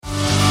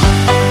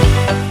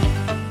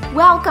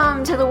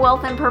Welcome to the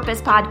Wealth and Purpose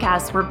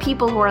podcast, where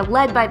people who are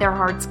led by their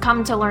hearts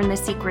come to learn the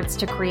secrets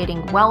to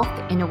creating wealth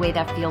in a way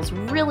that feels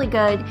really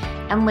good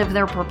and live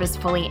their purpose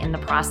fully in the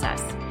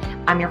process.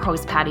 I'm your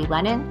host, Patty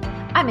Lennon.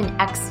 I'm an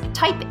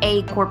ex-type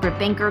A corporate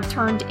banker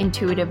turned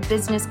intuitive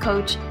business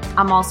coach.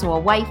 I'm also a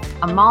wife,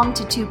 a mom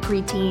to 2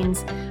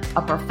 preteens,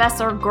 a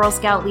professor, Girl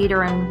Scout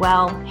leader, and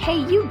well, hey,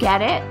 you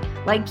get it.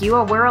 Like you,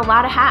 I wear a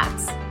lot of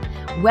hats.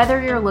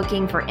 Whether you're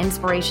looking for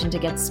inspiration to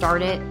get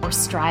started or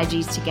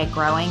strategies to get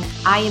growing,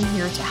 I am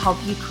here to help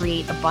you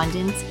create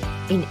abundance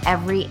in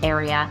every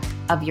area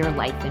of your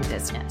life and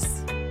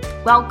business.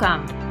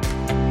 Welcome.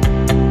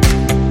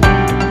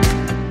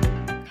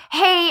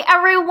 Hey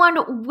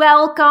everyone,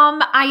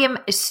 welcome. I am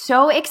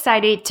so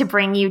excited to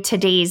bring you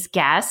today's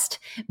guest,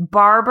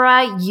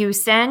 Barbara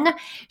Huson.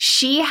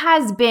 She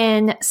has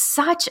been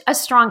such a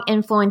strong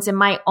influence in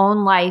my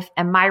own life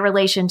and my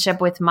relationship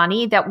with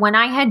money that when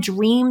I had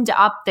dreamed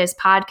up this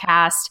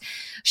podcast,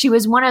 she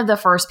was one of the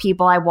first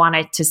people I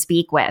wanted to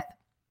speak with.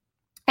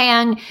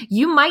 And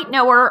you might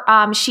know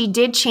her. She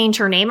did change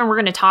her name, and we're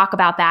going to talk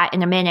about that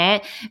in a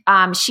minute.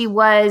 She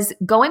was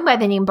going by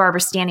the name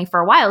Barbara Stanny for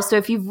a while. So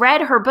if you've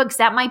read her books,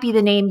 that might be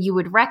the name you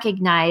would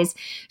recognize.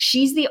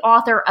 She's the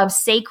author of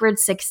Sacred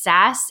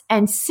Success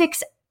and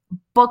 6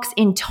 books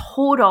in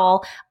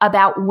total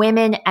about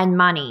women and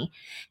money.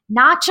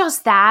 Not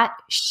just that,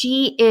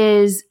 she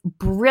is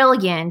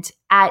brilliant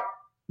at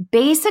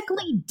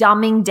basically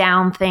dumbing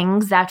down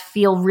things that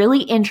feel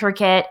really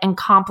intricate and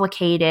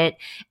complicated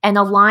and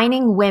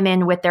aligning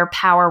women with their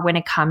power when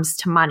it comes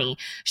to money.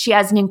 She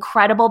has an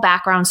incredible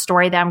background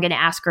story that I'm going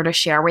to ask her to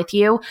share with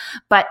you,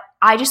 but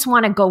I just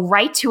want to go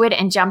right to it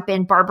and jump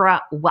in.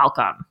 Barbara,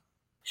 welcome.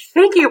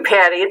 Thank you,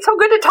 Patty. It's so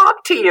good to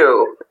talk to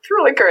you. It's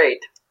really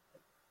great.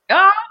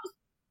 Oh,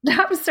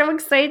 I'm so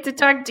excited to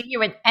talk to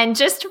you. And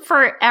just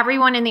for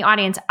everyone in the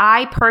audience,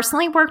 I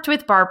personally worked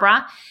with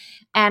Barbara.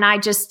 And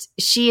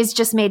she has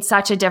just made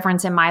such a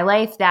difference in my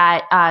life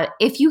that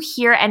if you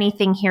hear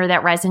anything here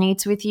that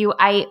resonates with you,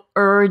 I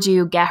urge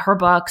you, get her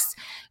books,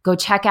 go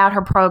check out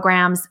her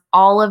programs.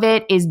 All of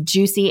it is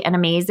juicy and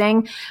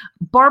amazing.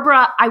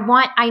 Barbara,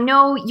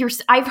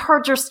 I've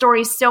heard your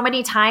story so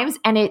many times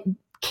and I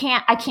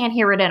can't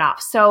hear it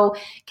enough. So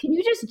can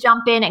you just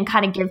jump in and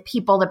kind of give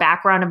people the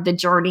background of the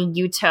journey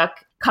you took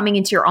coming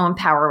into your own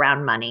power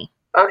around money?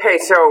 Okay,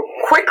 so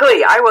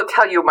quickly, I will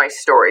tell you my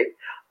story.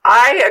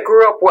 I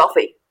grew up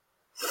wealthy.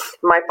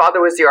 My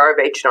father was the R of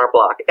H in our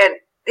block. And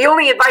the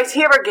only advice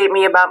he ever gave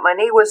me about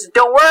money was,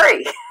 don't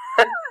worry.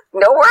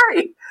 Don't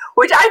worry.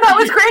 Which I thought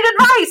was great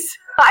advice.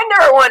 I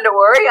never wanted to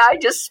worry. I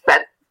just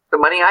spent the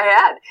money I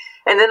had.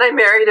 And then I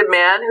married a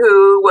man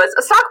who was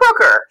a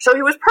stockbroker. So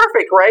he was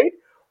perfect, right?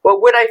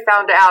 Well, what I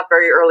found out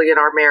very early in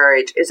our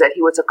marriage is that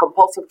he was a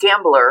compulsive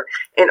gambler.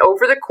 And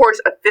over the course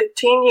of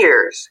 15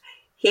 years,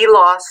 he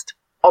lost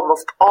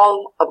almost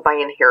all of my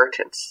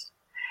inheritance.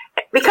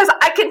 Because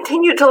I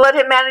continued to let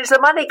him manage the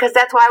money because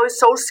that's why I was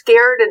so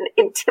scared and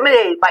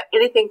intimidated by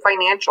anything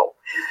financial.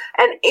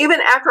 And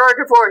even after our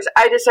divorce,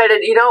 I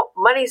decided,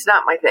 money's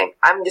not my thing.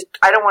 I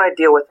don't want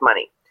to deal with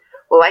money.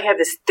 Well, I have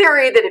this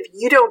theory that if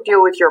you don't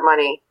deal with your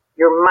money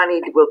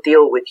will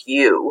deal with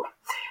you.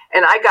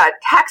 And I got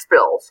tax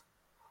bills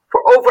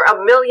for over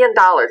 $1 million,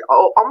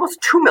 almost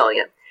 $2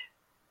 million.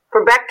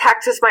 From back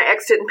taxes my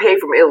ex didn't pay,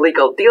 from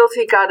illegal deals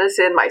he got us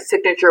in. My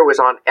signature was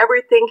on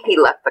everything. He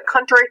left the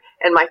country,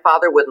 and my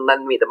father wouldn't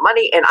lend me the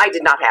money, and I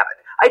did not have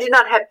it. I did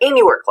not have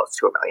anywhere close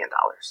to $1 million.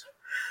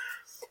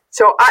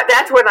 So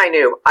that's when I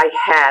knew I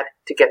had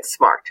to get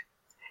smart.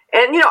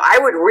 And, I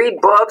would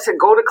read books and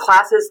go to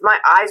classes. My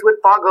eyes would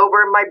fog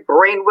over, my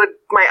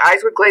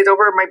eyes would glaze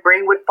over, and my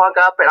brain would fog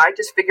up, and I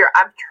just figure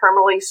I'm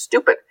terminally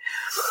stupid.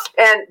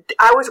 And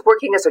I was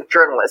working as a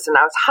journalist, and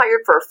I was hired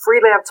for a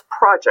freelance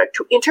project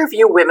to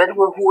interview women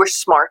who were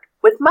smart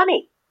with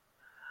money.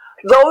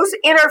 Those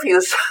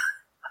interviews,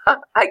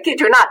 I kid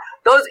you not,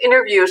 those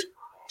interviews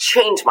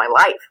changed my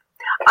life.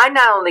 I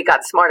not only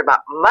got smart about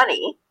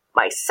money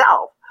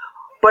myself,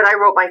 but I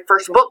wrote my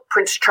first book,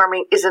 Prince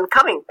Charming Isn't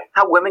Coming,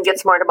 How Women Get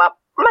Smart About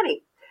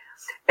Money.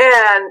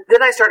 And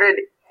then I started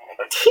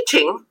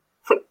teaching,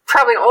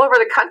 traveling all over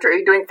the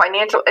country, doing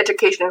financial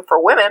education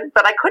for women,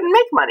 but I couldn't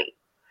make money.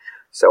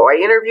 So I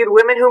interviewed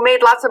women who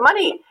made lots of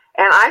money,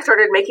 and I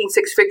started making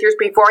 6 figures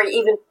before I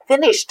even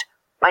finished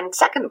my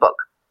second book,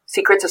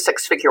 Secrets of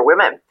 6-Figure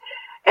Women.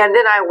 And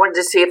then I wanted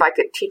to see if I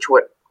could teach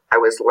what I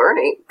was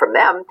learning from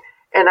them,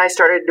 and I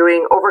started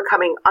doing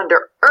Overcoming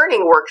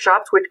Under-Earning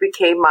workshops, which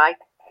became my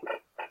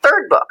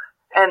 3rd book.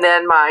 And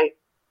then my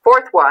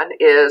 4th one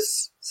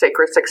is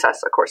Sacred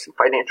Success, A Course in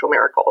Financial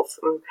Miracles.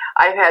 And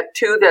I've had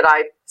 2 that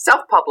I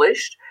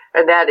self-published,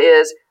 and that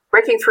is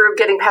Breaking Through,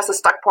 Getting Past the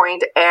Stuck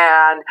Point,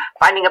 and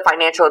Finding a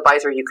Financial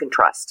Advisor You Can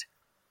Trust.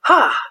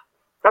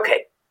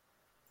 Okay.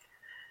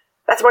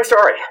 That's my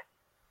story.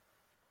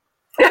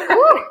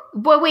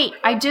 Well, wait,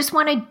 I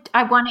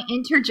want to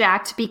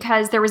interject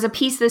because there was a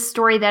piece of this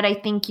story that I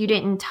think you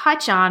didn't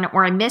touch on,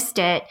 or I missed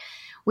it,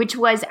 which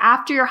was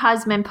after your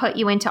husband put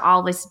you into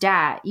all this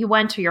debt, you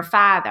went to your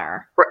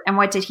father. Right. And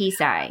what did he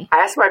say? I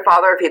asked my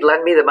father if he'd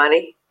lend me the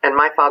money, And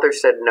my father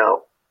said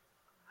no.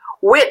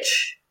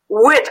 Which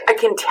I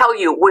can tell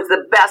you was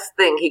the best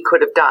thing he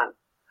could have done.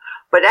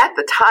 But at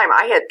the time,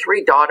 I had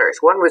 3 daughters.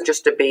 One was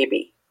just a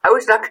baby. I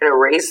was not going to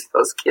raise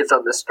those kids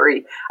on the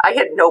street. I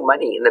had no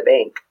money in the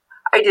bank.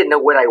 I didn't know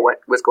what I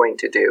was going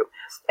to do.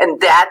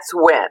 And that's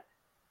when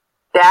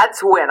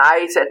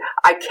I said,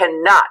 I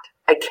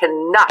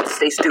cannot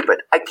stay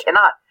stupid. I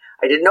cannot.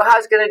 I didn't know how I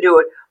was going to do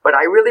it, but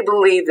I really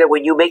believe that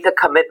when you make a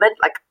commitment,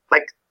 like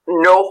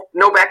no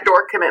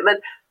backdoor commitment,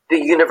 the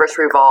universe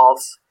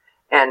revolves.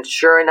 And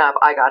sure enough,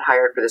 I got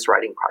hired for this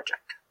writing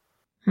project.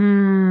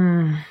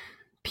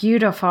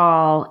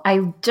 Beautiful.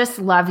 I just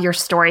love your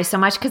story so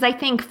much because I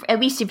think, at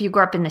least if you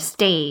grew up in the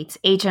States,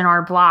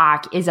 H&R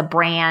Block is a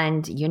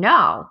brand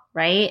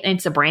right? And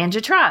it's a brand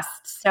you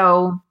trust.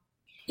 So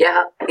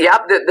yeah.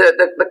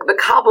 The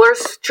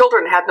cobbler's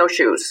children have no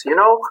shoes,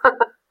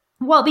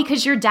 Well,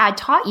 because your dad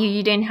taught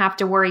you didn't have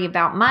to worry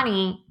about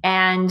money,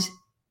 and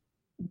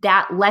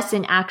that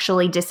lesson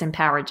actually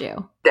disempowered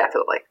you.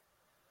 Definitely.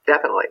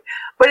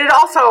 But it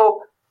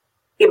also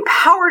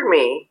empowered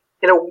me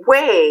in a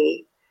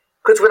way,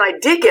 because when I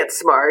did get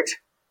smart,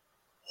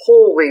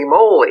 holy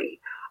moly,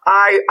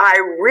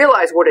 I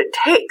realized what it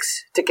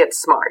takes to get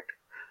smart.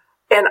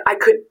 And I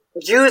could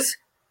use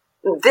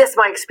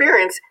my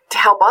experience, to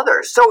help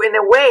others. So in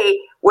a way,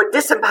 what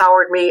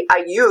disempowered me,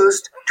 I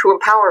used to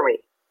empower me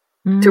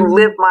to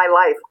live my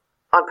life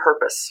on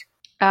purpose.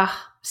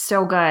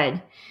 So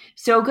good.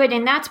 So good.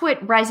 And that's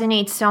what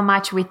resonates so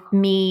much with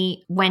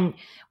me when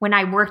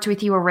I worked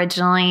with you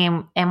originally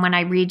and when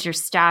I read your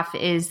stuff,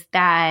 is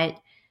that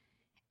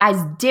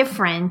as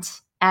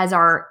different as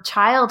our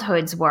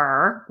childhoods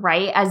were,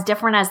 right? As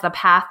different as the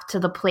path to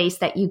the place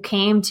that you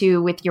came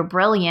to with your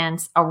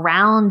brilliance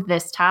around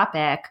this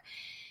topic,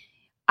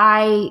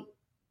 I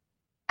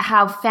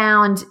have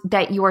found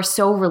that you are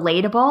so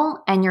relatable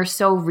and you're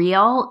so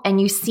real, and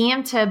you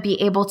seem to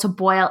be able to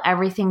boil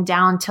everything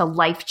down to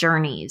life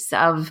journeys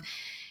of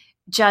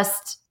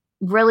just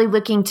really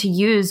looking to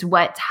use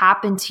what's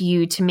happened to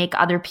you to make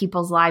other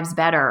people's lives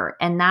better.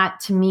 And that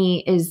to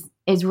me is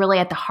really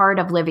at the heart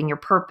of living your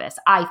purpose,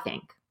 I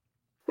think.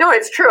 No,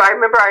 it's true. I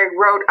remember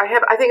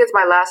I think it's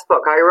my last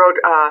book. I wrote,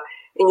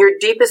 in your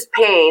deepest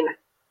pain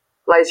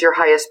lies your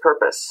highest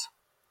purpose.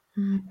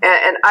 Mm-hmm.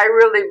 And I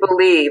really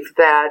believe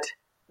that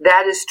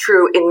is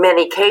true in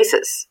many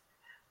cases.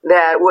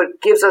 That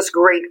what gives us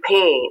great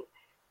pain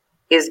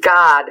is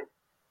God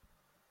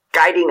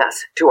guiding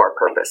us to our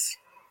purpose.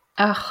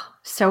 Oh,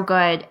 so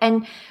good.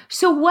 And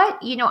so what,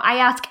 I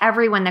ask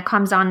everyone that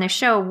comes on the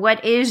show,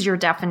 what is your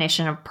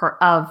definition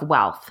of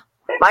wealth?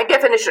 My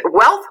definition of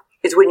wealth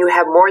is when you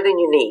have more than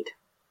you need.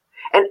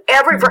 And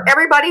for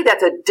everybody,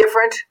 that's a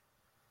different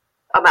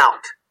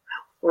amount.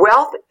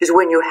 Wealth is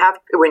when you have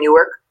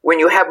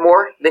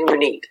more than you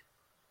need.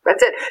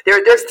 That's it.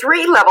 There's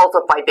 3 levels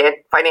of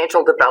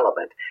financial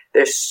development.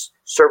 There's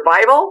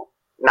survival,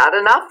 not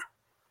enough;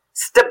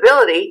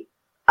 stability,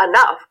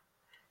 enough;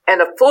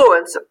 and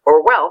affluence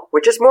or wealth,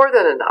 which is more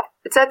than enough.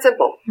 It's that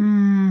simple.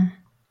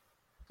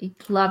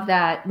 Love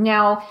that.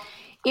 Now,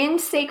 in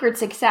Sacred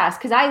Success,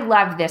 because I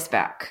love this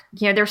book.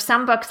 There's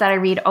some books that I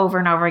read over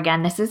and over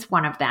again. This is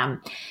one of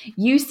them.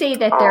 You say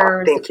that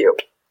there's... Thank you.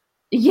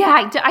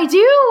 Yeah, I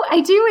do.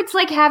 It's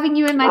like having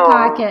you in my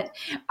pocket.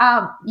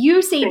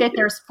 You say that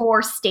there's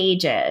 4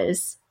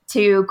 stages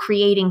to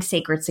creating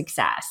sacred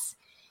success.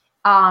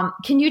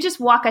 Can you just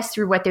walk us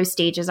through what those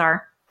stages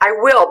are? I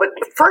will, but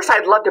first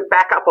I'd love to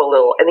back up a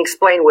little and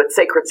explain what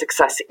sacred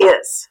success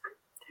is.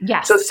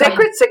 Yes. So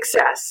sacred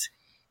success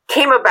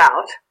came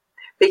about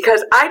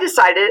because I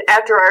decided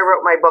after I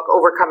wrote my book,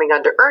 Overcoming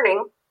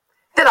Under-Earning,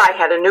 that I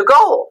had a new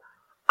goal.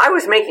 I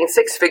was making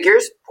 6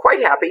 figures,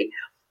 quite happy,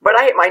 but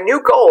my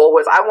new goal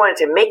was I wanted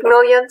to make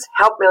millions,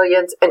 help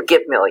millions, and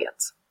give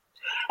millions.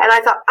 And I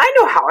thought, I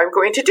know how I'm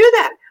going to do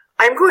that.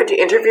 I'm going to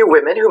interview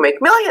women who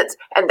make millions,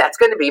 and that's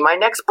going to be my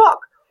next book.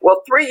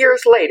 Well, 3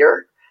 years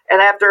later,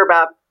 and after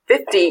about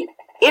 50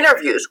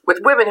 interviews with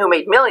women who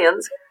made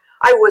millions,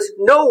 I was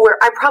nowhere.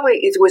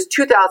 It was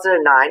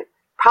 2009,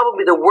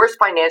 probably the worst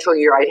financial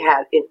year I'd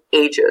had in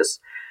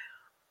ages.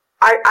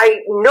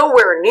 I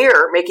nowhere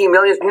near making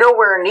millions,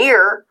 nowhere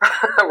near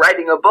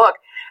writing a book.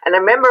 And I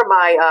remember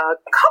my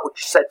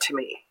coach said to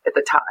me at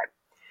the time,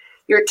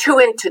 "You're too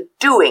into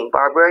doing,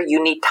 Barbara.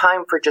 You need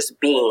time for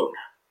just being."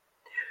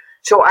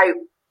 So I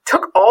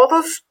took all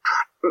those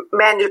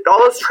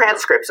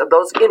transcripts of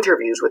those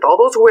interviews with all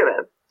those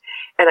women,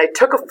 and I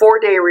took a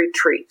 4-day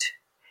retreat.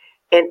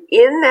 And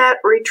in that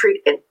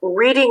retreat, and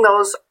reading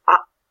those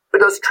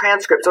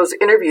transcripts, those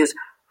interviews,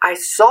 I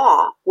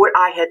saw what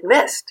I had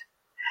missed.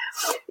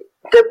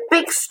 The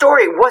big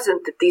story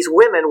wasn't that these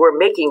women were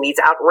making these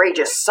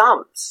outrageous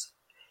sums.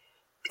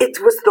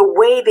 It was the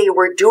way they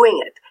were doing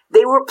it.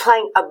 They were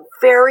playing a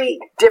very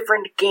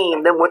different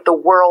game than what the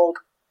world,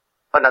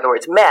 in other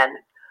words, men,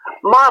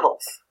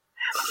 models.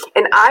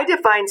 And I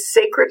define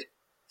sacred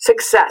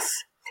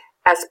success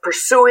as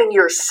pursuing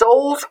your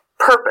soul's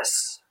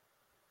purpose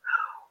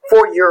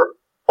for your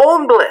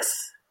own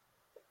bliss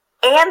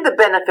and the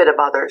benefit of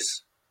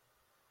others,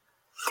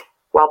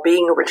 while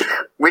being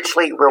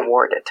richly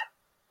rewarded.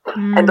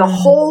 And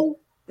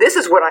this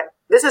is what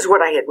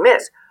I had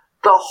missed.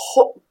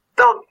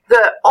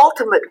 The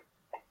ultimate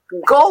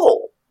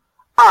goal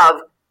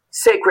of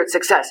sacred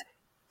success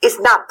is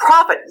not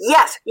profit.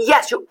 Yes,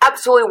 you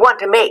absolutely want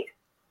to make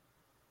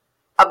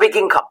a big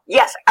income.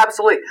 Yes,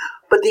 absolutely.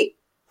 But the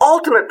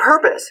ultimate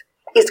purpose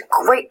is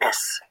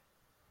greatness.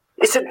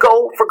 It's to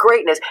go for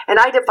greatness. And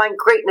I define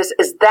greatness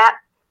as that.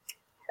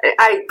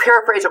 I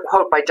paraphrase a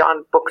quote by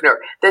John Buchner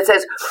that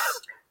says,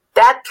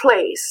 that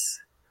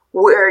place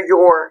where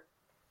your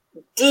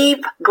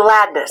deep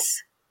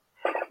gladness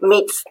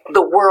meets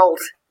the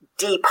world's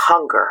deep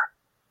hunger.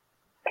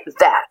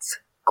 That's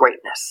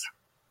greatness.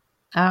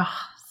 Oh,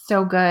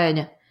 so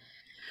good.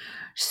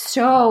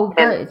 So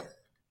good.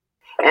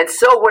 And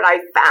so what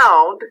I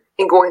found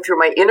in going through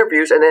my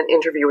interviews and then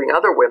interviewing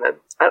other women,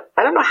 I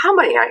don't know how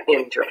many I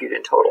interviewed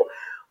in total,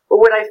 but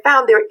what I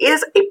found, there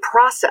is a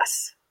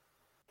process.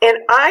 And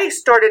I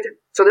started,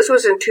 so this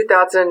was in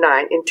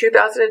 2009. In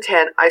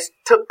 2010, I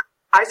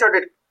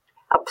started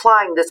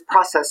applying this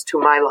process to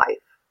my life.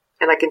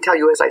 And I can tell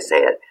you as I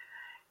say it.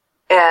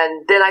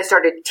 And then I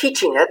started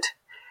teaching it.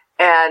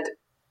 And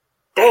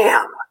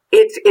damn,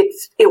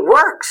 it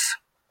works.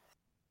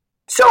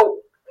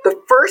 So the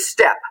first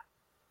step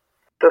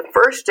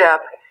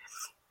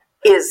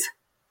is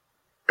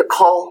the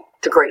call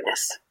to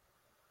greatness.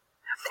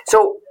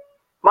 So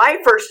my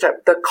first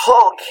step, the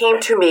call came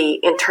to me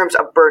in terms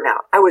of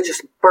burnout. I was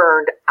just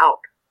burned out.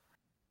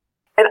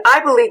 And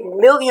I believe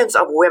millions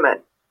of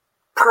women,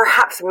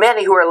 perhaps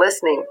many who are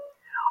listening,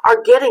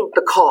 are getting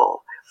the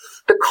call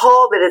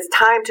that it's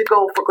time to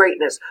go for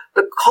greatness,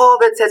 the call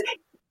that says,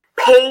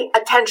 pay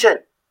attention.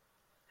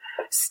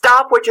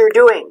 Stop what you're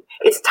doing.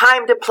 It's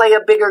time to play a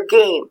bigger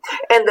game.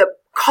 And the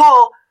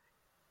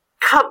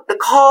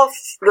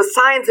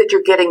signs that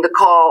you're getting the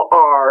call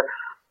are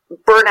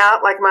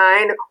burnout like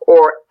mine,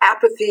 or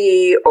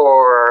apathy,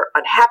 or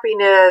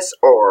unhappiness,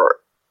 or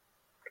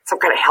some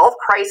kind of health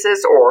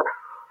crisis, or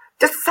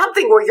just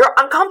something where you're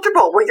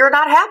uncomfortable, where you're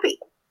not happy.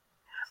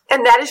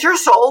 And that is your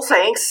soul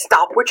saying,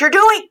 stop what you're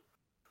doing.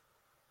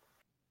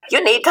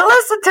 You need to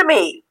listen to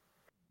me.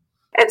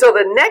 And so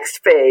the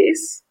next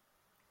phase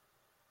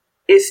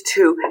is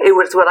it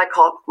was what I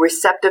call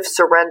receptive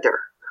surrender.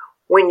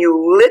 When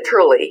you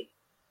literally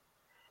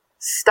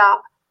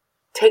stop,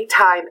 take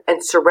time,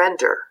 and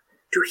surrender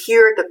to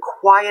hear the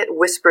quiet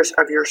whispers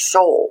of your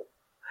soul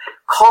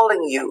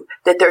calling you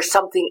that there's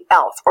something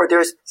else, or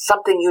there's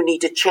something you need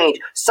to change,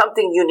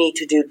 something you need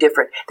to do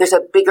different. There's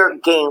a bigger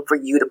game for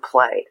you to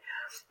play.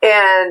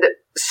 And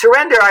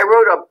surrender, I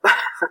wrote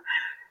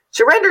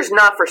surrender's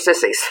not for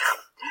sissies.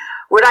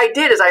 What I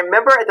did is, I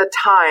remember at the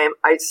time,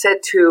 I said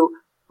to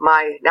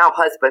my now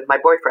husband, my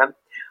boyfriend,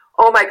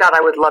 oh my God,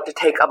 I would love to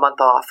take a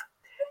month off.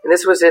 And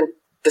this was in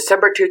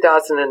December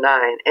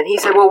 2009. And he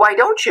said, well, why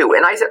don't you?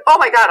 And I said, oh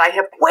my God, I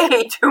have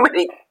way too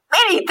many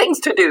things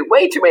to do,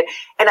 way too many.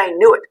 And I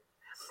knew it.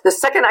 The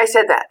second I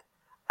said that,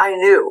 I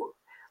knew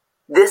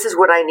this is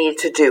what I needed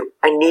to do.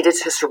 I needed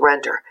to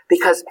surrender,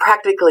 because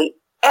practically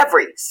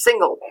every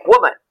single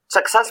woman,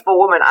 successful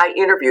woman I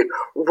interviewed,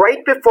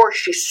 right before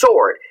she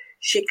soared,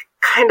 she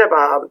kind of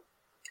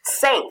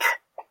sank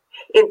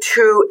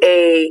into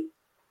a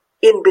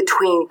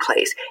in-between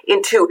place,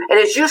 and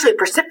it's usually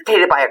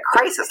precipitated by a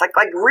crisis, like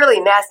really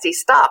nasty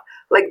stuff,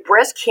 like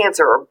breast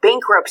cancer or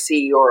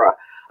bankruptcy or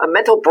a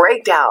mental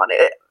breakdown.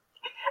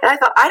 And I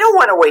thought, I don't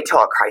want to wait till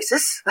a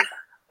crisis.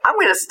 I'm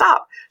going to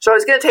stop. So I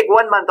was going to take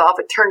 1 month off.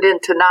 It turned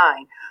into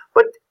 9.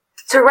 But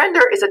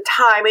surrender is a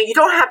time, and you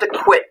don't have to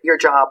quit your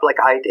job like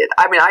I did.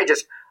 I mean,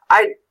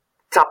 I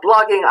stopped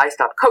blogging, I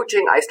stopped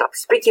coaching, I stopped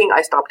speaking,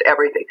 I stopped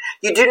everything.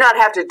 You do not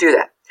have to do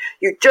that.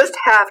 You just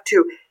have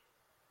to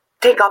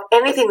take off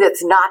anything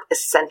that's not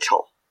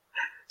essential.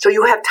 So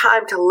you have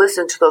time to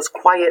listen to those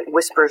quiet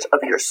whispers of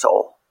your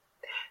soul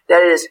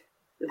that is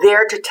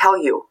there to tell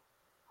you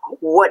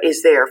what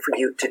is there for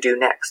you to do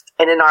next.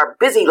 And in our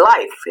busy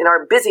life, in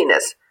our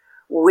busyness,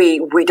 we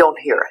don't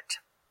hear it.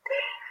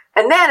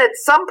 And then at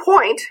some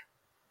point,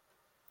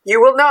 you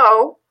will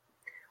know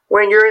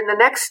when you're in the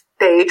next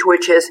stage,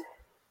 which is,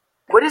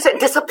 what is it?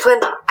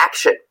 Disciplined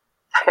action.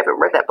 I haven't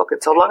read that book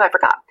in so long, I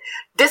forgot.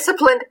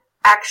 Disciplined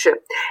action.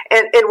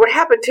 And what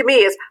happened to me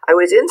is, I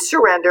was in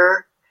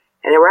surrender,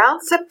 and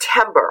around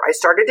September, I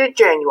started in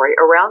January,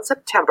 around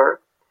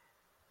September,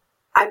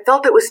 I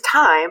felt it was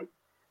time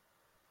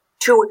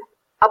to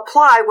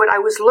apply what I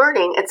was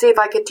learning and see if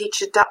I could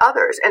teach it to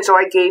others. And so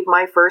I gave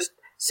my first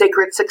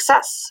Sacred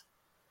Success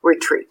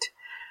retreat.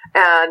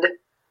 And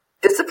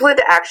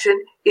disciplined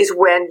action is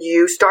when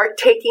you start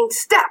taking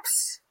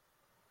steps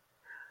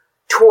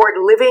toward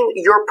living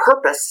your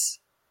purpose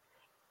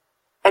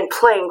and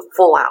playing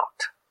full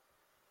out.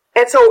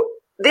 And so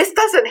this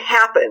doesn't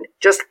happen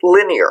just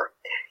linear.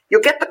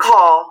 You get the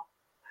call,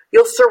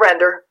 you'll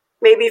surrender,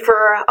 maybe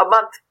for a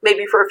month,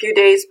 maybe for a few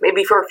days,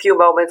 maybe for a few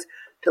moments,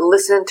 to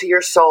listen to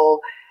your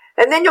soul.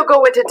 And then you'll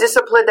go into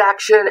disciplined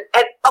action,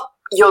 and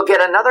you'll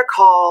get another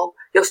call,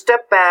 you'll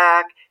step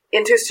back,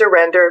 into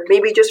surrender,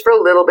 maybe just for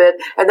a little bit,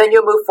 and then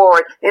you'll move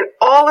forward. And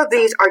all of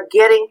these are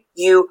getting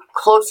you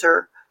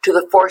closer to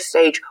the fourth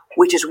stage,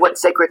 which is what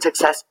sacred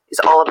success is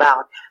all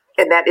about.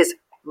 And that is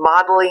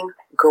modeling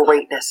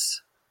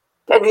greatness.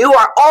 And you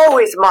are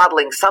always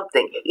modeling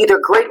something, either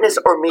greatness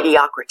or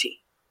mediocrity.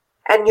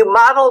 And you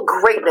model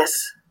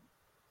greatness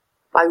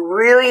by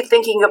really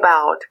thinking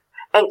about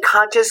and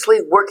consciously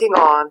working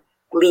on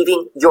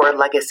leaving your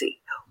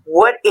legacy.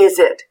 What is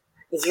it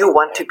you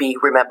want to be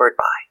remembered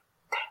by?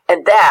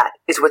 And that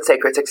is what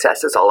sacred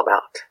success is all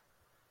about.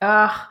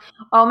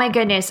 Oh my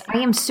goodness. I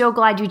am so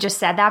glad you just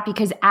said that,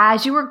 because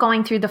as you were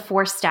going through the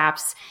 4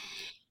 steps,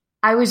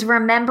 I was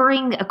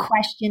remembering a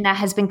question that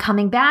has been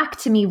coming back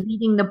to me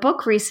reading the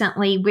book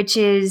recently, which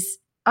is,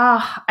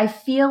 I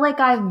feel like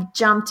I've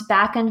jumped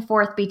back and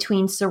forth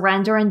between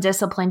surrender and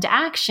disciplined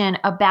action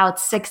about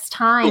 6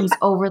 times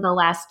over the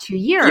last 2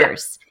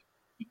 years. Yeah.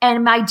 And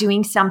am I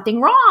doing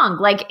something wrong?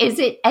 Like, is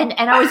it, and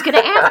I was going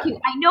to ask you,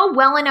 I know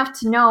well enough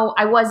to know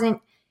I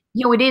wasn't,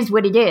 it is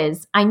what it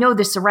is. I know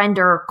the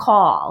surrender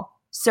call.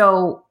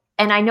 So,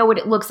 and I know what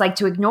it looks like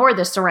to ignore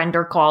the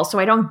surrender call. So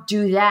I don't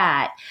do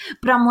that.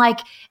 But I'm like,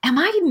 am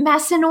I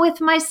messing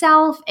with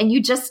myself? And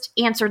you just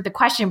answered the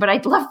question, but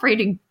I'd love for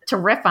you to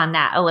riff on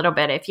that a little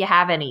bit if you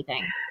have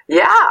anything.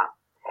 Yeah.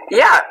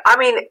 I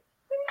mean,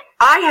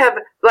 I have,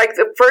 like,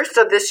 the first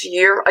of this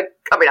year,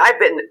 I've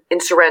been in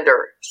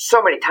surrender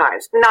so many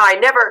times. Now, I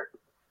never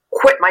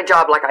quit my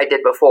job like I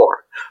did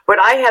before, but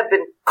I have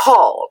been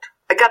called.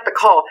 I got the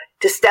call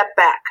to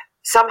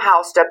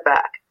somehow step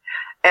back.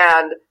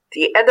 And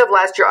the end of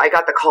last year, I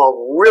got the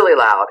call really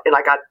loud, and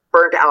I got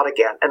burnt out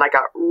again. And I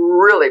got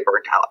really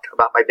burnt out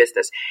about my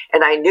business.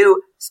 And I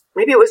knew,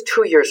 maybe it was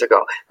 2 years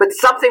ago, but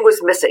something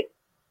was missing.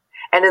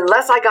 And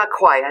unless I got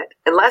quiet,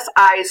 unless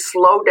I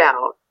slowed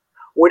down,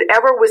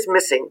 whatever was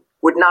missing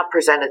would not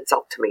present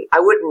itself to me.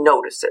 I wouldn't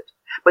notice it.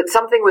 But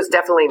something was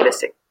definitely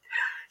missing.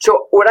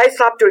 So what I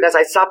stopped doing is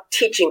I stopped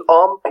teaching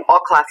all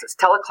classes,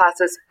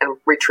 teleclasses and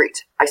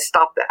retreats. I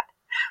stopped that.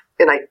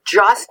 And I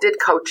just did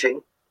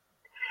coaching.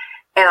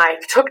 And I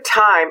took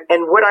time,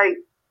 and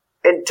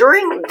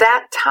during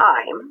that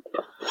time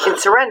in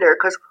surrender,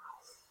 because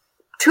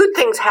 2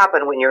 things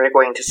happen when you're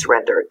going to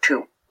surrender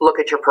to look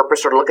at your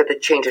purpose or look at the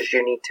changes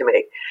you need to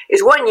make.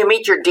 Is one, you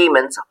meet your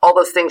demons, all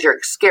those things you're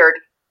scared.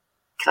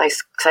 Can I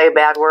say a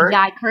bad word?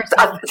 Yeah, I curse.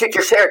 That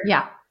you're scared.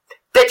 Yeah.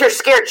 That you're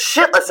scared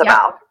shitless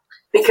about,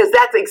 because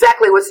that's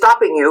exactly what's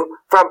stopping you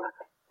from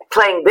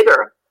playing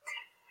bigger.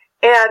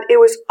 And it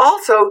was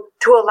also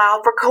to allow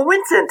for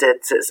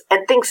coincidences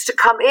and things to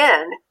come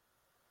in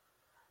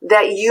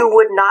that you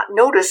would not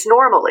notice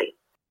normally.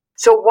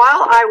 So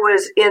while I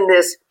was in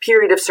this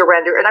period of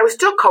surrender, and I was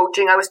still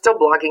coaching, I was still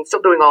blogging,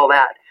 still doing all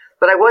that,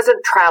 but I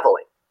wasn't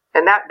traveling.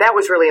 And that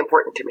was really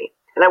important to me.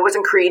 And I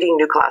wasn't creating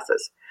new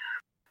classes.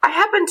 I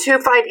happened to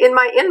find in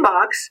my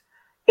inbox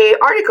an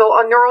article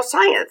on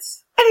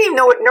neuroscience. I didn't even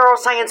know what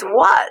neuroscience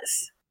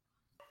was.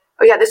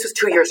 Oh yeah, this was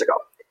 2 years ago.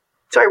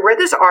 So I read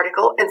this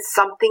article, and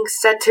something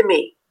said to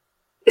me,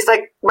 it's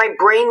like my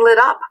brain lit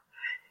up.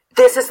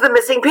 This is the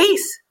missing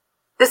piece.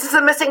 This is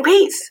the missing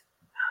piece.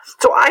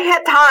 So I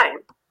had time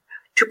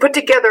to put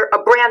together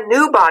a brand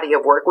new body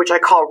of work, which I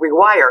call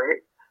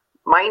Rewire,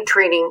 mind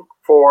training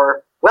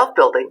for wealth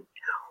building,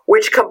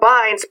 which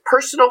combines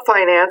personal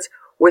finance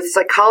with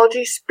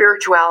psychology,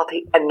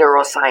 spirituality, and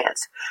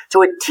neuroscience.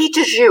 So it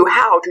teaches you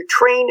how to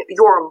train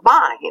your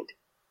mind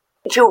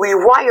to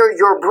rewire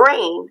your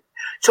brain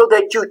so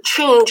that you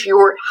change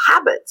your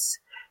habits,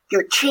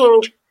 you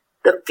change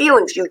the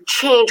feelings, you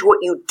change what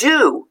you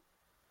do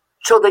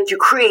so that you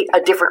create a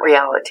different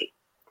reality.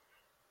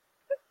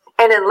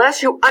 And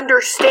unless you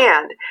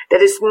understand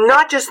that it's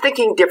not just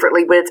thinking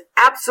differently, but it's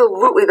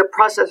absolutely the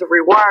process of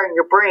rewiring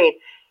your brain,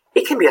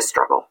 it can be a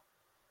struggle.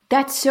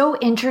 That's so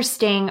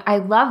interesting. I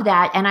love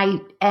that. And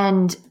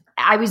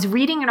I was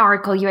reading an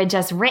article you had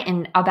just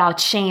written about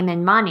shame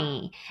and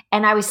money.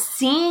 And I was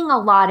seeing a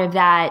lot of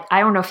that.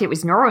 I don't know if it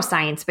was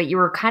neuroscience, but you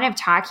were kind of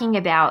talking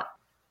about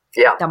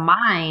the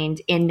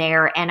mind in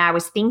there. And I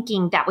was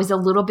thinking that was a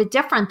little bit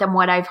different than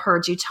what I've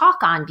heard you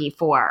talk on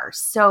before.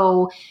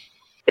 So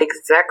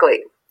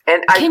exactly.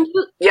 And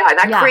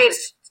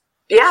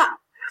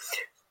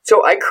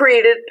So I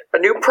created a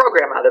new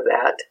program out of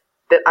that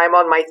I'm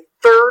on my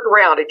 3rd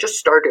round. It just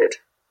started,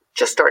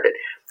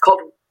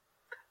 called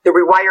the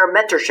Rewire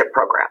Mentorship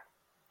Program,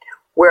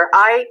 where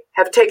I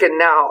have taken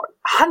now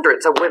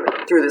hundreds of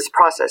women through this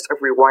process of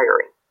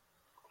rewiring.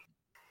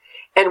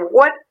 And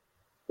what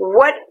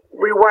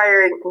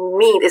rewiring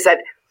means is that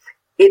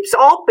it's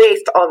all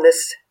based on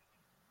this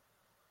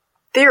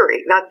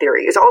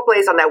it's all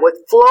based on that what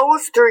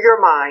flows through your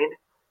mind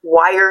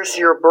wires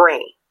your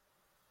brain.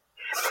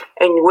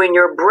 And when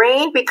your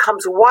brain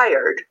becomes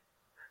wired,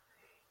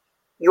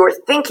 your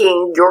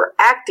thinking, your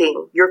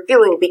acting, your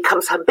feeling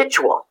becomes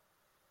habitual.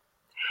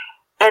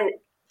 And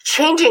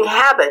changing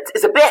habits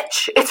is a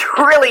bitch. It's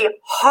really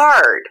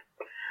hard.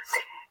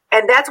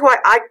 And that's why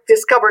I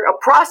discovered a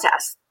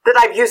process that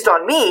I've used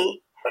on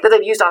me, that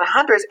I've used on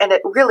hundreds, and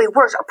it really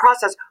works, a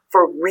process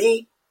for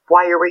rewiring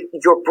rewiring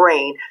your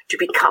brain to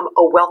become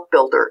a wealth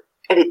builder.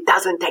 And it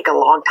doesn't take a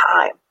long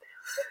time.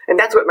 And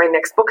that's what my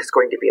next book is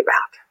going to be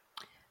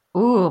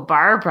about. Ooh,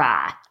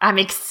 Barbara. I'm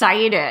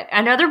excited.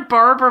 Another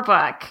Barbara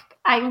book.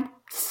 I'm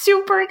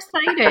super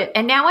excited.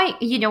 And now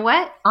you know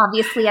what?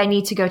 Obviously, I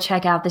need to go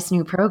check out this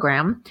new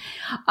program.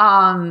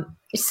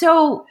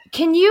 So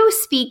can you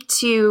speak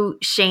to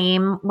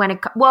shame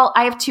well,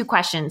 I have two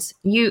questions.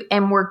 We've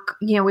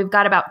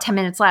got about 10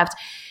 minutes left.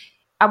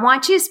 I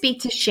want you to speak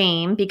to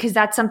shame because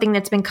that's something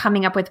that's been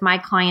coming up with my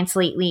clients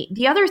lately.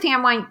 The other thing I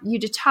want you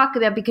to talk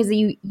about, because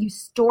you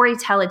story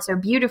tell it so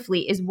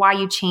beautifully, is why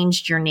you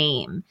changed your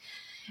name.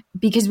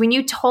 Because when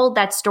you told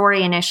that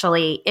story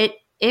initially, it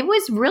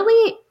was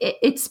really,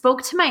 it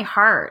spoke to my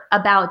heart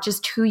about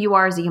just who you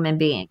are as a human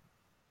being.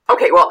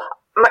 Okay, well,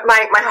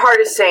 my heart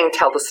is saying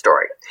tell the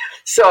story.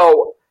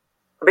 So,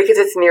 because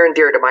it's near and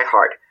dear to my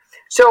heart.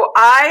 So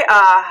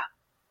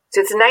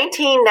since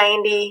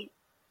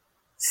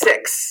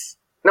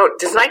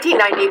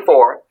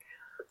 1994,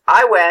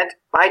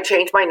 I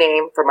changed my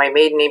name from my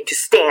maiden name to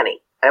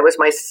Stanny. That was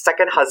my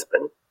second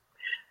husband,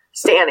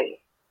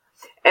 Stanny.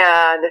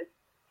 And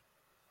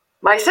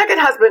my second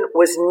husband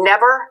was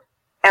never,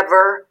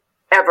 ever,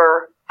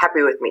 ever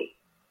happy with me.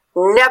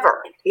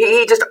 Never.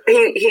 He just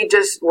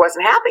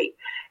wasn't happy.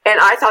 And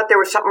I thought there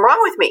was something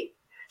wrong with me.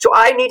 So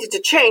I needed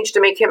to change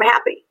to make him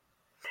happy.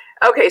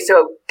 Okay,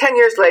 so 10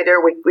 years later,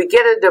 we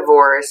get a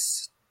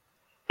divorce,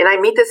 and I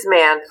meet this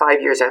man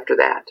 5 years after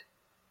that.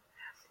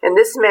 And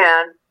this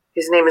man,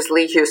 his name is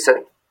Lee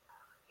Huson.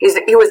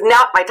 He was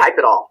not my type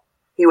at all.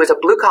 He was a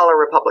blue-collar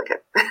Republican,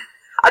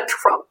 a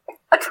Trump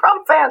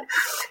fan.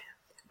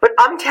 But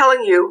I'm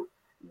telling you,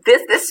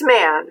 this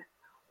man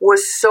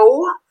was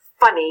so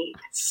funny,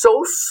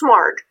 so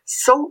smart,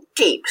 so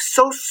deep,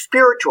 so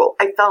spiritual.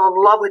 I fell in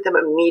love with him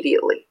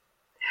immediately.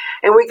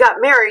 And we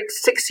got married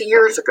 6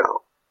 years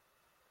ago.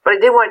 But I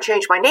didn't want to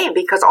change my name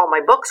because all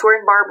my books were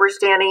in Barbara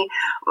Stanny.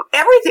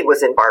 Everything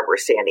was in Barbara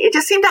Stanny. It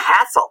just seemed a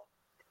hassle.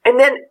 And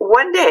then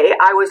one day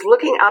I was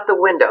looking out the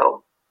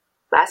window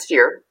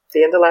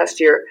the end of last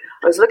year,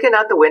 I was looking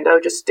out the window,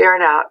 just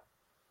staring out.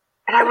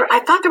 And I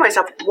thought to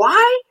myself,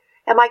 why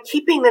am I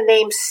keeping the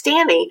name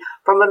Stanny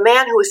from a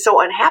man who is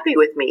so unhappy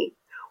with me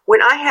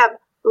when I have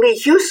Lee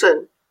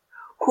Huson,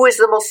 who is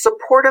the most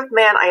supportive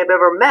man I have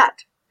ever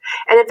met?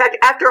 And in fact,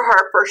 after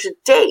our first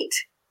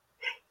date,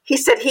 he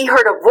said he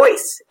heard a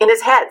voice in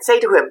his head say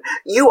to him,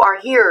 "You are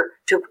here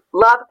to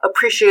love,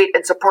 appreciate,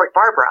 and support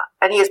Barbara."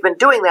 And he has been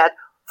doing that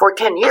for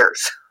 10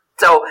 years.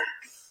 So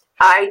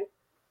I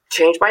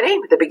changed my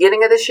name. At the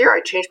beginning of this year, I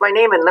changed my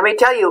name. And let me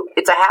tell you,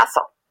 it's a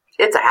hassle.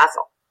 It's a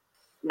hassle.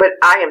 But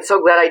I am so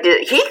glad I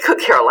did it. He could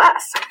care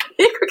less.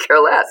 He could care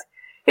less.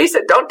 He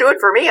said, "Don't do it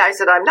for me." I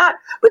said, "I'm not."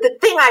 But the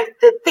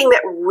thing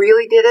that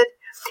really did it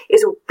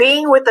is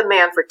being with a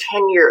man for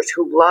 10 years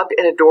who loved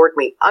and adored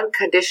me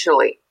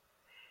unconditionally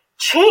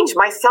changed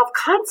my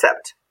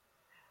self-concept.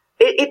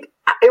 It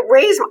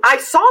raised, I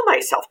saw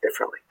myself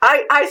differently.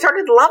 I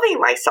started loving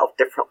myself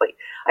differently.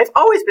 I've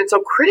always been so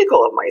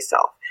critical of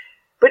myself,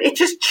 but it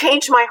just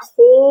changed my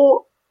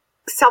whole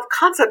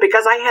self-concept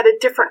because I had a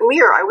different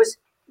mirror I was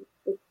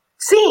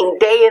seeing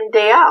day in,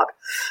 day out.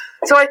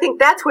 So I think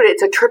that's what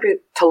it's a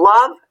tribute to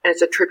love, and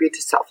it's a tribute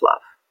to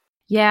self-love.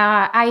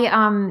 Yeah,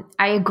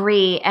 I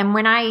agree. And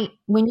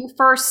when you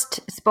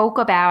first spoke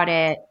about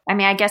it, I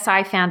mean, I guess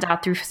I found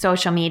out through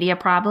social media,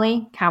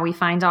 probably how we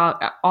find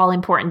all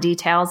important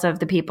details of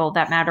the people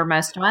that matter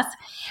most to us.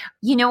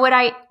 You know, what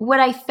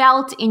I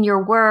felt in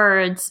your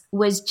words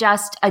was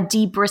just a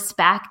deep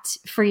respect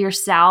for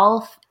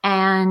yourself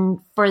and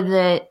for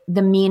the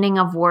meaning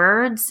of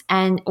words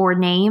or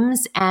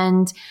names,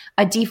 and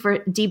a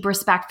deep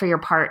respect for your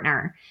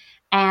partner.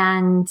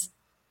 And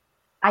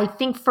I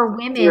think for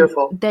women,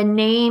 Beautiful. The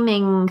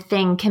naming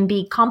thing can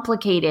be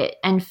complicated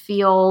and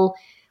feel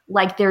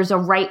like there's a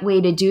right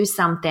way to do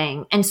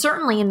something. And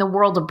certainly in the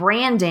world of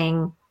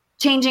branding,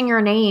 changing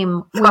your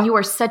name when you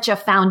are such a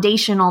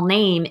foundational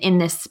name in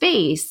this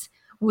space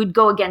would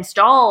go against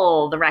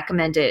all the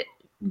recommended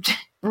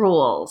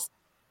rules.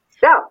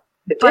 Yeah.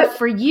 But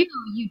for you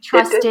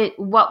trusted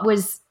what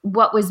was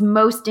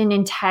most in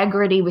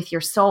integrity with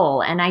your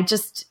soul. And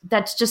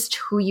that's just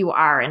who you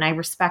are. And I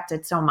respect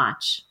it so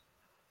much.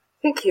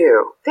 Thank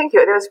you. Thank you.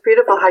 It was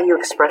beautiful how you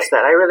expressed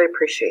that. I really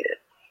appreciate it.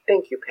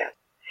 Thank you, Pat.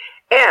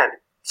 And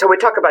so we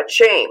talk about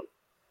shame.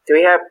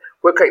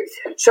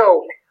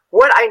 So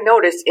what I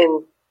noticed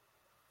in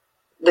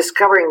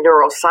discovering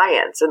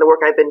neuroscience and the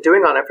work I've been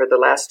doing on it for the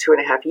last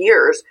 2.5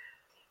 years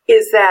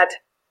is that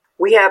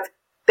we have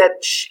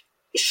that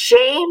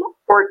shame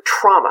or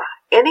trauma,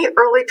 any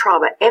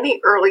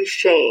early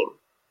shame,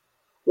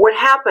 what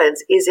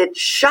happens is it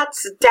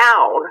shuts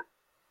down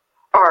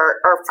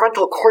our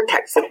frontal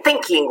cortex, the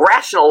thinking,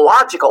 rational,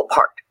 logical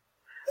part.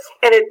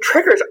 And it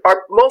triggers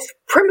our most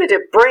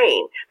primitive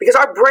brain, because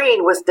our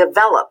brain was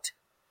developed.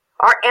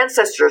 Our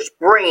ancestors'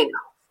 brain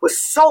was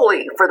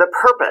solely for the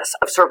purpose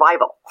of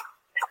survival.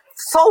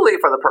 Solely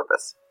for the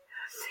purpose.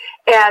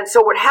 And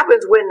so what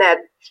happens when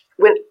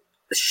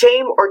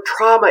shame or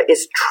trauma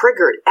is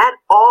triggered at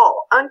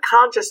all,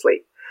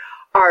 unconsciously,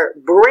 our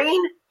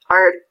brain,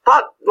 our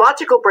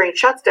logical brain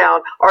shuts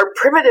down, our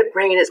primitive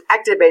brain is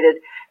activated,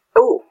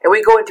 and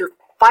we go into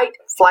fight,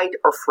 flight,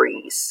 or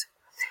freeze.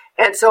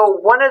 And so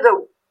one of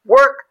the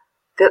work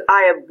that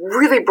I have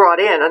really brought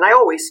in, and I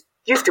always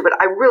used to, but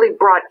I really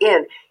brought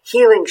in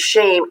healing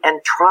shame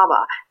and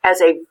trauma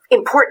as an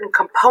important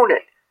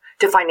component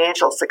to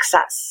financial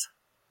success.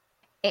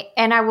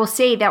 And I will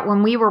say that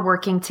when we were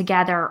working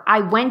together,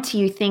 I went to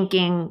you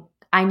thinking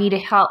I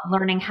needed help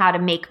learning how to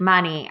make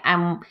money.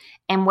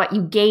 And what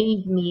you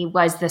gave me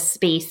was the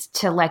space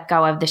to let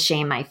go of the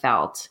shame I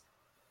felt.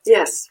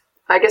 Yes.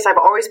 I guess I've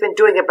always been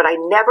doing it, but I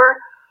never,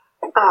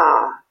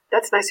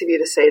 that's nice of you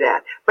to say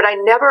that, but I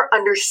never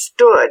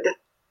understood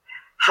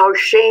how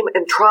shame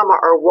and trauma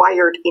are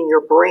wired in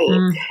your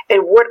brain.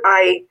 And what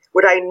I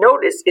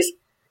noticed is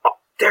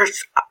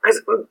because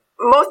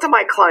most of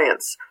my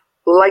clients,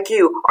 like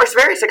you, are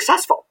very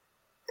successful,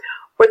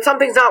 but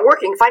something's not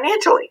working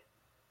financially.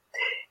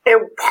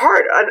 And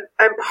part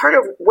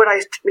of what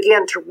I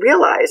began to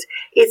realize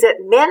is that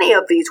many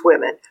of these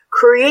women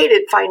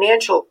created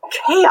financial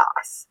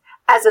chaos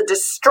as a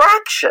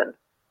distraction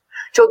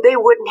so they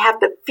wouldn't have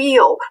to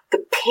feel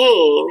the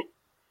pain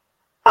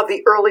of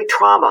the early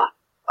trauma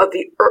of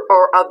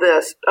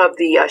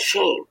the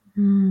shame,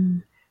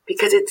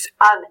 because it's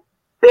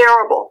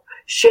unbearable.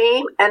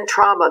 Shame and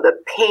trauma, the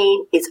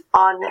pain is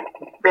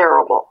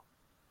unbearable,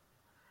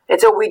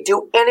 and so we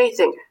do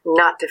anything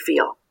not to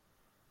feel,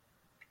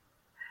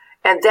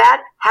 and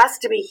that has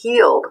to be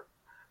healed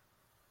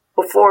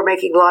before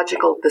making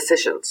logical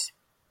decisions.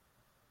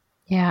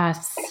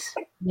 Yes.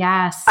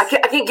 I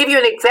can give you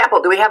an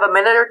example. Do we have a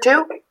minute or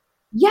two?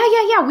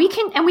 Yeah. We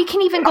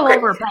can even go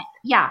over, but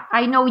yeah,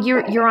 I know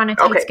you're on a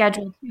tight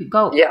schedule too.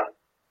 Go. Yeah.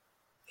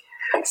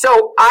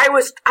 So I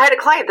had a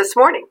client this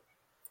morning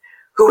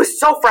who was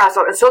so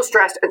frazzled and so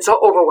stressed and so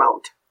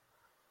overwhelmed,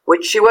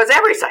 which she was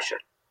every session.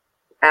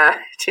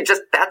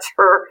 That's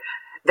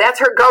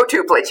her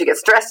go-to place. She gets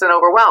stressed and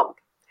overwhelmed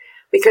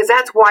because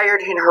that's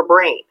wired in her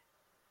brain,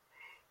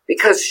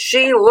 because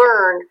she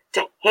learned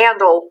to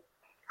handle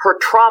her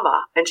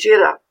trauma, and she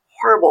had a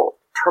horrible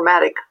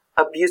traumatic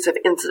abusive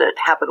incident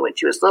happen when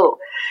she was little.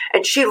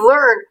 And she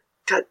learned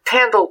to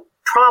handle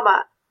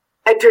trauma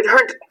and to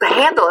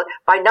handle it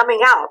by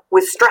numbing out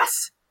with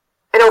stress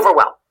and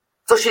overwhelm.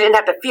 So she didn't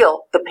have to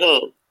feel the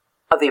pain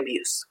of the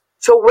abuse.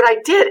 So what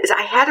I did is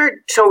I had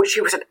her, so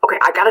she was, okay,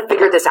 I got to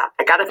figure this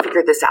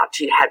out.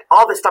 She had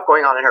all this stuff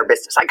going on in her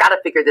business. I got to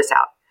figure this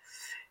out.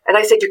 And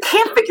I said, you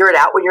can't figure it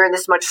out when you're in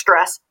this much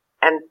stress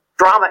and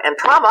drama and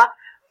trauma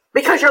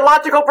because your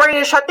logical brain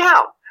is shut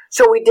down.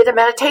 So we did a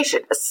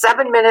meditation, a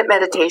 7-minute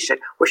meditation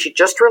where she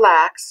just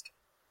relaxed.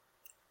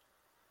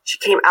 She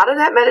came out of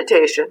that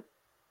meditation.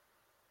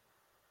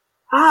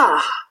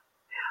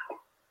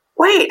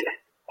 Wait,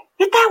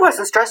 that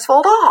wasn't stressful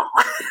at all.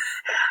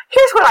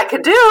 Here's what I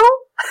could do.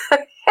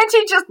 And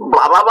she just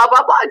blah, blah, blah,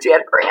 blah, blah. She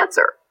had her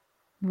answer.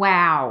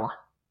 Wow.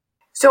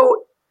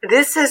 So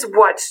this is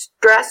what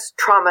stress,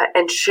 trauma,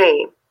 and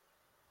shame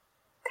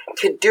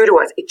can do to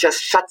us. It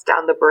just shuts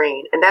down the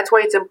brain. And that's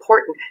why it's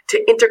important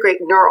to integrate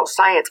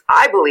neuroscience,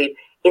 I believe,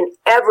 in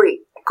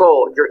every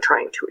goal you're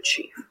trying to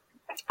achieve.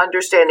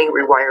 Understanding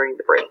rewiring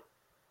the brain.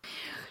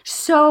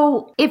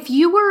 So if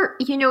you were,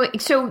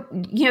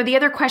 the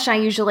other question I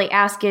usually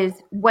ask is,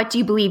 what do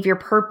you believe your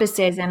purpose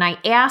is? And I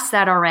asked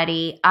that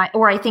already,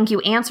 or I think you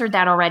answered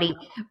that already.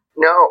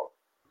 No,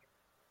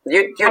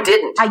 you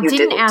didn't. I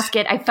didn't ask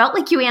it. I felt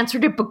like you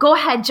answered it, but go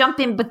ahead, jump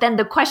in. But then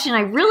the question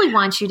I really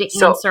want you to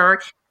answer.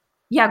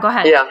 Yeah, go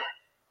ahead. Yeah.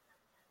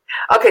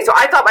 Okay, so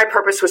I thought my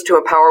purpose was to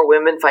empower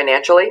women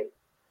financially.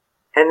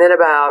 And then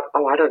about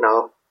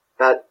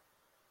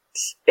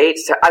 8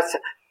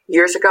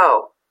 years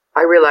ago,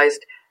 I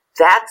realized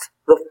that's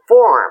the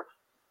form,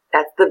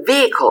 that's the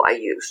vehicle I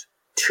use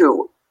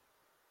to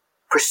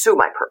pursue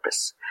my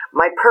purpose.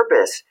 My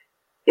purpose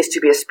is to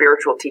be a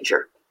spiritual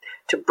teacher,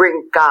 to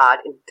bring God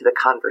into the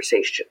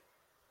conversation.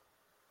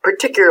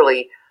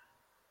 Particularly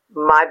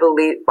my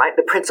belief,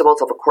 the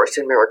principles of A Course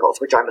in Miracles,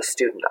 which I'm a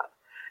student of.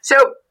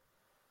 So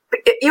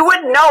you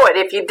wouldn't know it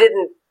if you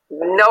didn't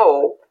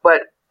know,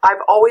 but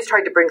I've always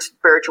tried to bring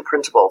spiritual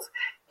principles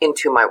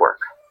into my work.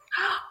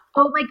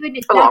 Oh my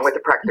goodness. Along with the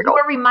practical. You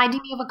are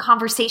reminding me of a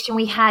conversation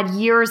we had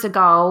years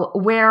ago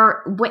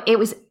where it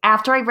was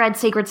after I read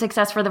Sacred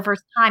Success for the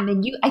first time.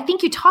 And I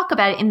think you talk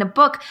about it in the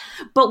book,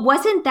 but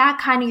wasn't that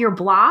kind of your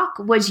block?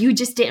 Was you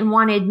just didn't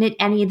want to admit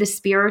any of the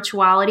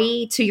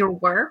spirituality to your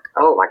work?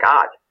 Oh my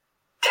God.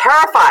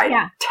 Terrified.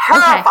 Yeah.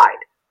 Terrified.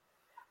 Okay.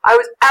 I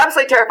was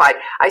absolutely terrified.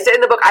 I said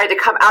in the book, I had to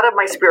come out of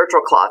my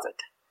spiritual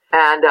closet.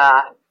 And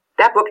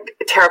that book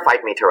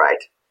terrified me to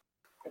write.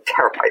 It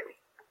terrified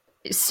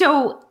me.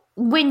 So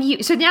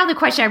now the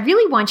question I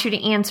really want you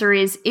to answer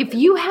is, if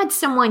you had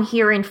someone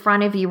here in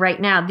front of you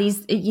right now,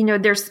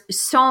 there's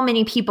so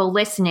many people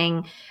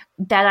listening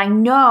that I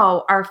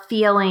know are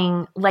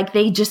feeling like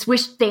they just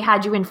wish they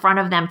had you in front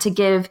of them to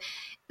give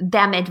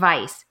them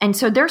advice. And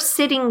so they're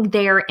sitting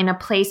there in a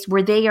place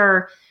where they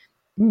are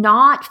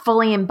not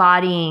fully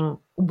embodying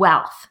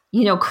wealth,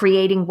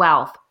 creating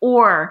wealth,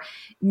 or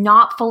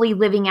not fully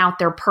living out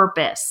their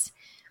purpose,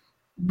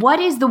 what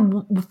is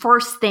the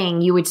first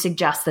thing you would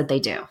suggest that they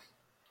do?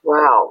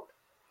 Wow.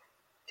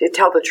 To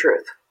tell the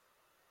truth.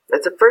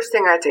 That's the first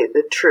thing I'd say,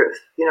 the truth.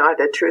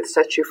 The truth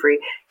sets you free.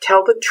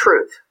 Tell the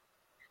truth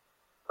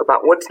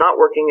about what's not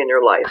working in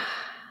your life.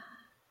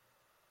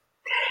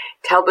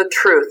 Tell the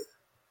truth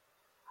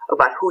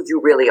about who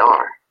you really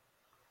are.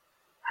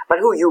 About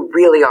who you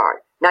really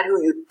are. Not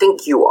who you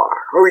think you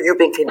are, or you've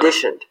been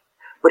conditioned,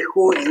 but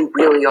who you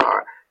really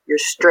are. Your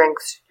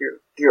strengths,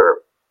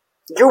 your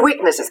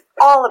weaknesses,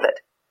 all of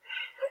it.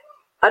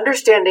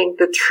 Understanding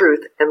the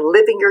truth and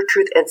living your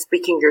truth and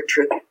speaking your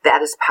truth,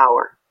 that is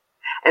power.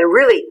 And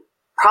really,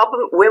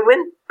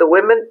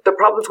 the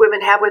problems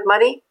women have with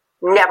money,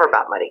 never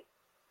about money.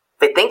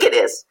 They think it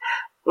is.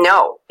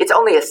 No, it's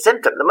only a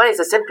symptom. The money is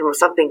a symptom of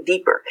something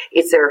deeper.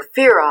 It's their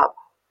fear of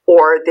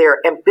or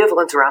their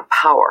ambivalence around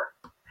power.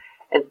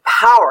 And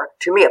power,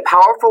 to me, a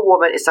powerful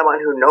woman is someone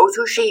who knows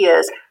who she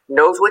is,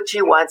 knows what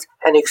she wants,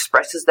 and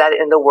expresses that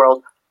in the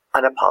world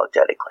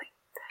unapologetically.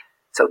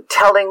 So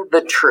telling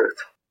the truth,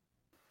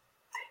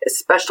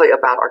 especially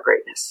about our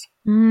greatness.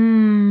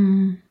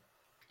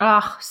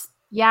 Oh,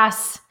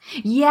 yes.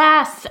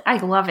 Yes. I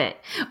love it.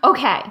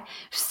 Okay.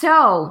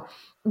 So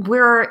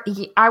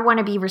I want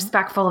to be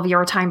respectful of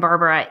your time,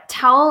 Barbara.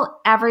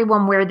 Tell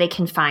everyone where they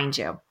can find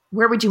you.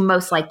 Where would you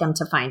most like them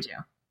to find you?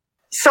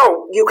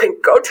 So you can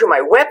go to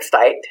my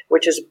website,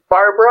 which is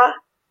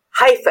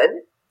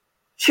Barbara-Huson,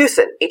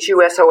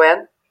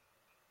 Huson.com.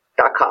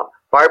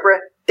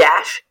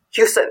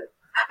 Barbara-Huson.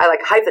 I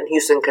like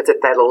Huson because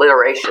it's that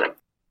alliteration.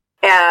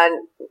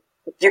 And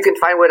you can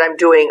find what I'm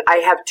doing. I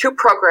have 2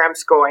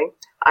 programs going.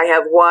 I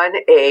have one,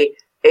 a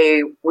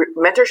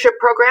mentorship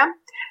program,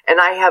 and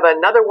I have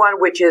another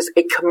one which is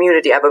a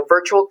community. I have a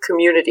virtual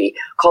community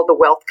called the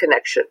Wealth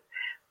Connection,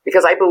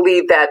 because I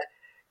believe that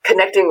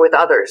connecting with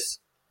others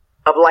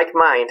of like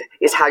mind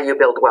is how you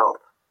build wealth.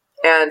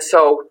 And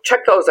so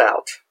check those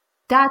out.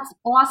 That's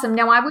awesome.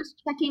 Now, I was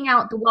checking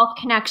out the Wealth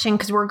Connection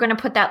because we're going to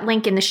put that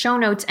link in the show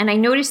notes, and I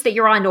noticed that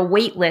you're on a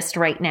wait list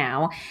right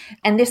now.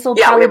 And this will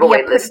probably be a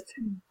wait list.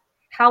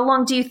 How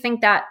long do you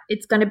think that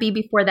it's going to be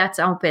before that's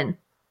open?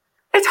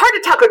 It's hard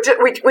to tell.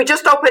 We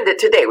just opened it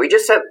today. We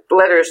just sent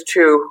letters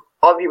to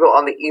all the people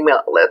on the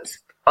email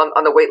list,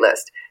 on the wait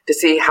list, to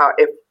see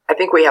I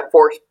think we have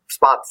 4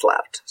 spots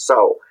left.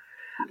 So,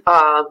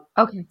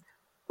 okay.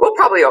 We'll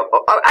probably,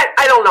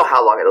 I don't know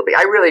how long it'll be.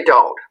 I really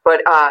don't.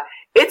 But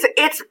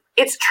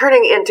it's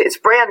turning into, it's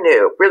brand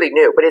new, really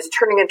new, but it's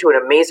turning into an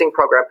amazing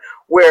program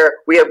where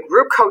we have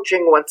group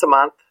coaching once a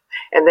month,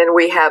 and then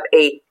we have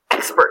a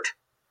expert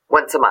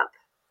once a month.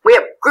 We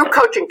have group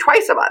coaching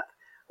twice a month,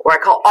 where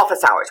I call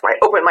office hours, where I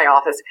open my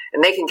office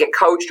and they can get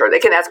coached or they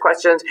can ask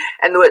questions.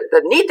 And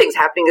the neat thing's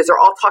happening is they're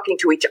all talking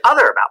to each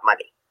other about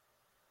money.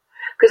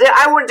 Because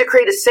I wanted to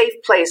create a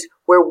safe place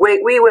where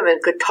we women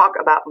could talk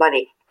about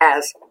money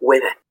as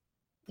women.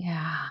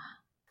 Yeah.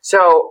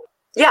 So,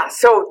 yeah,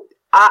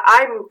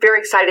 I'm very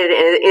excited,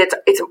 and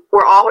it's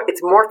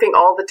morphing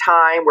all the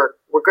time. We're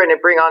going to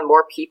bring on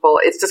more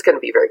people. It's just going to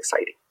be very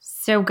exciting.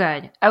 So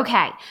good.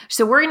 Okay.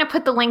 So we're going to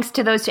put the links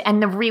to those,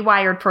 and the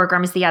Rewired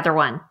program is the other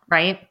one,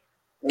 right?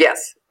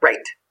 Yes, right.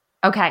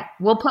 Okay.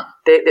 We'll put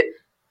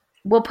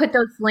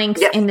those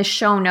links in the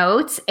show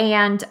notes,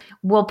 and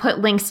we'll put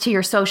links to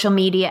your social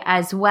media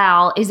as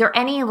well. Is there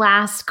any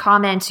last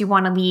comments you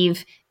want to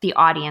leave the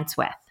audience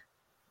with?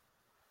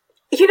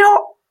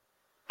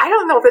 I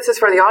don't know if this is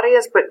for the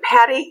audience, but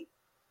Patty,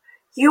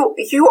 you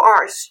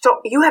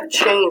have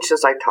changed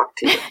since I talked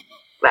to you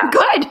last.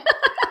 Good.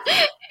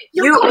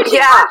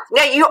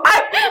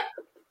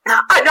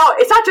 I know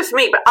it's not just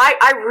me, but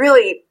I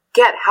really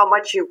get how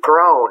much you've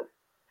grown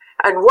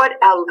and what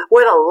a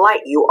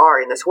light you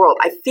are in this world.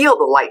 I feel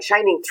the light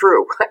shining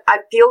through. I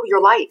feel your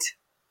light.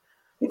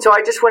 So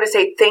I just want to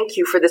say thank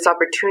you for this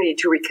opportunity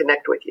to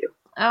reconnect with you.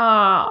 Oh,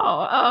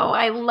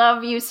 I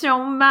love you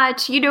so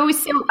much.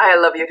 I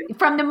love you.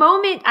 From the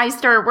moment I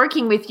started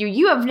working with you,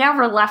 you have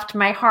never left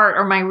my heart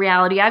or my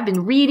reality. I've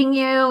been reading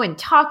you and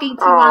talking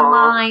to you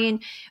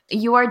online.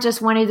 You are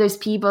just one of those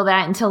people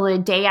that until the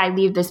day I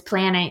leave this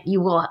planet, you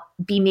will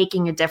be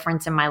making a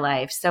difference in my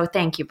life. So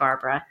thank you,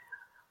 Barbara.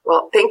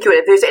 Well, thank you. And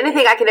if there's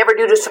anything I can ever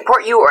do to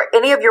support you or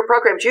any of your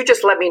programs, you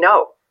just let me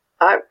know.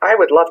 I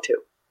would love to.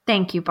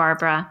 Thank you,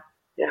 Barbara.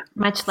 Yeah.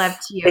 Much love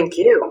to you. Thank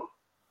you.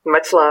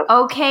 Much love.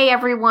 Okay,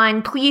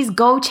 everyone, please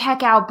go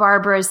check out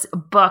Barbara's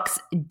books.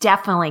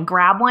 Definitely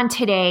grab one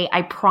today.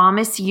 I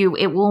promise you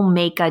it will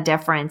make a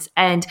difference.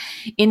 And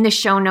in the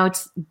show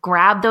notes,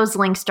 grab those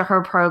links to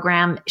her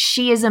program.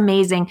 She is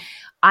amazing.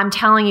 I'm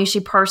telling you,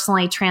 she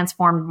personally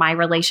transformed my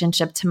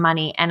relationship to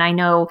money. And I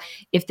know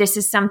if this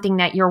is something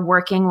that you're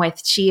working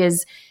with, she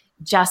is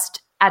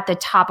just at the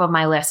top of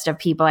my list of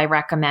people I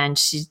recommend.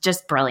 She's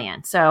just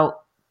brilliant. So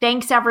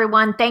thanks,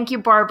 everyone. Thank you,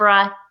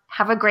 Barbara.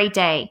 Have a great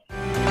day.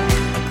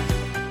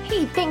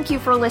 Thank you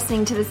for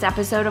listening to this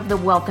episode of the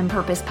Wealth and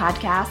Purpose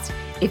podcast.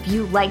 If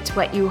you liked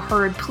what you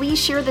heard, please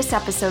share this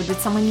episode with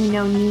someone you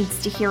know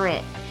needs to hear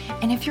it.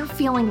 And if you're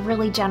feeling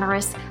really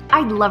generous,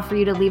 I'd love for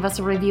you to leave us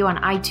a review on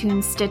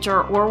iTunes,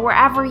 Stitcher, or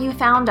wherever you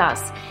found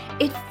us.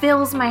 It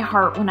fills my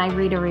heart when I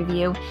read a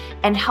review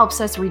and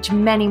helps us reach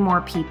many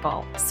more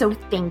people. So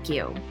thank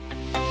you.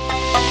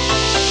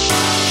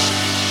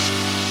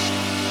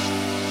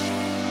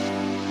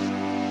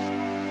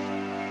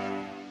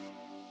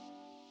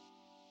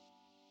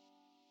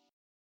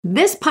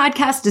 This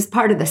podcast is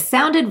part of the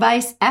Sound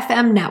Advice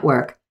FM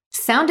network.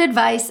 Sound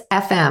Advice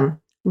FM,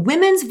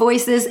 women's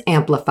voices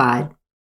amplified.